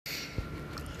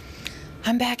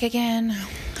I'm back again.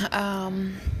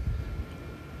 Kind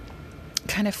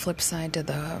of flip side to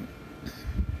the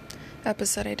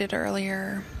episode I did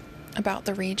earlier about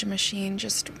the rage machine,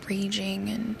 just raging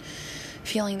and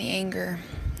feeling the anger.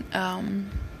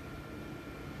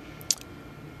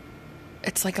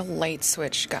 It's like a light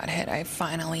switch got hit. I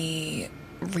finally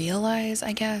realized,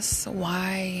 I guess,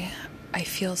 why I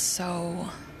feel so,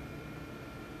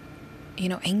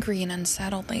 angry and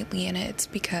unsettled lately. And it's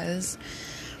because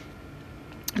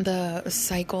the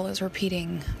cycle is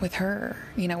repeating with her,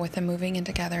 with them moving in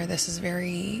together. This is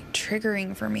very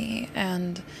triggering for me.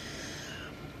 And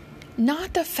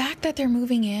not the fact that they're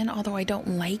moving in, although I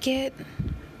don't like it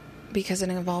because it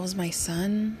involves my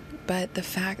son, but the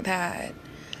fact that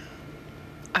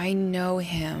I know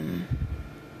him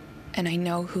and I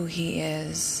know who he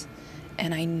is,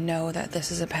 and I know that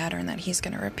this is a pattern that he's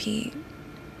going to repeat.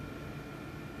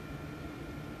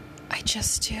 I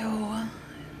just do.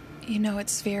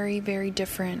 It's very, very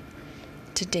different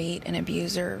to date an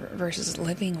abuser versus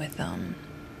living with them.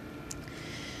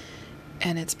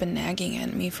 And it's been nagging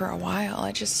at me for a while.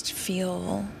 I just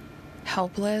feel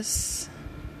helpless.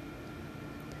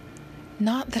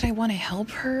 Not that I want to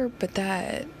help her, but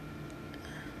that,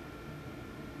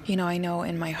 I know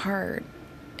in my heart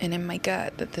and in my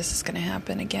gut that this is going to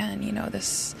happen again.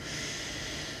 This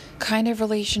kind of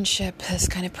relationship, this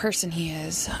kind of person he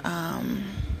is.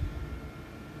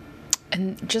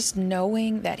 And just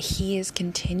knowing that he is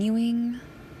continuing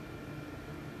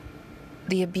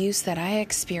the abuse that I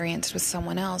experienced with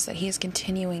someone else, that he is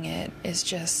continuing it, is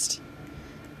just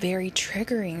very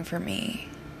triggering for me.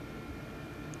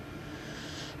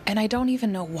 And I don't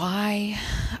even know why.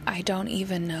 I don't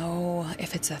even know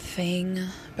if it's a thing.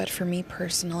 But for me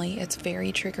personally, it's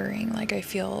very triggering. Like, I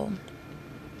feel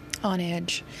on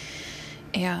edge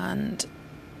and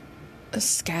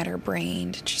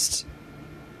scatterbrained, just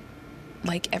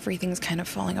like everything's kind of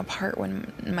falling apart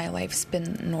when my life's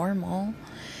been normal.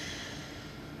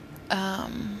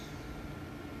 And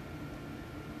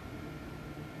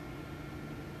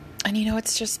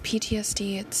it's just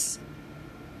PTSD. It's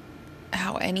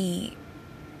how any,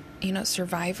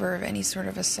 survivor of any sort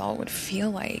of assault would feel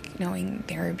like, knowing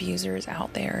their abuser is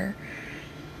out there,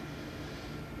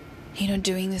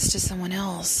 doing this to someone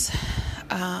else.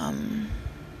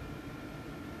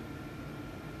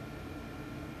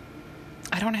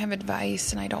 I don't have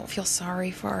advice, and I don't feel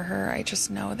sorry for her. I just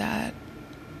know that,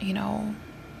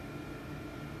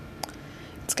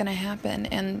 it's going to happen.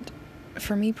 And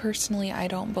for me personally, I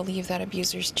don't believe that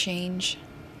abusers change.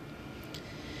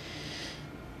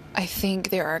 I think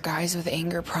there are guys with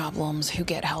anger problems who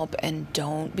get help and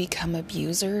don't become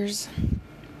abusers.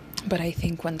 But I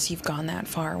think once you've gone that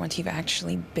far, once you've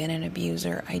actually been an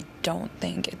abuser, I don't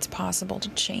think it's possible to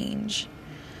change.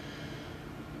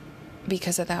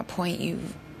 Because at that point,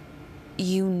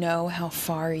 you know how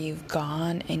far you've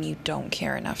gone, and you don't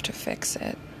care enough to fix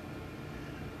it.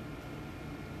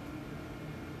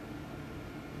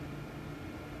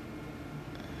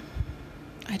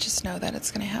 I just know that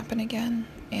it's going to happen again.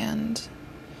 And,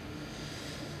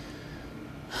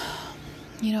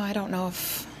 I don't know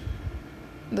if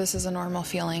this is a normal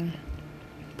feeling,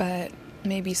 but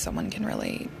maybe someone can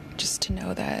relate, just to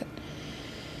know that,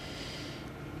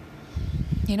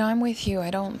 I'm with you.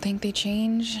 I don't think they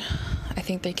change. I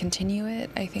think they continue it.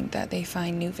 I think that they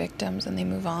find new victims and they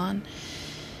move on.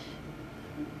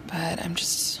 But I'm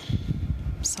just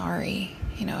sorry,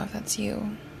 if that's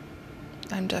you.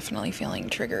 I'm definitely feeling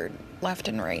triggered left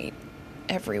and right,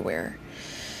 everywhere.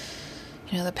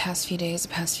 The past few days, the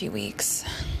past few weeks.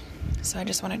 So I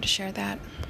just wanted to share that.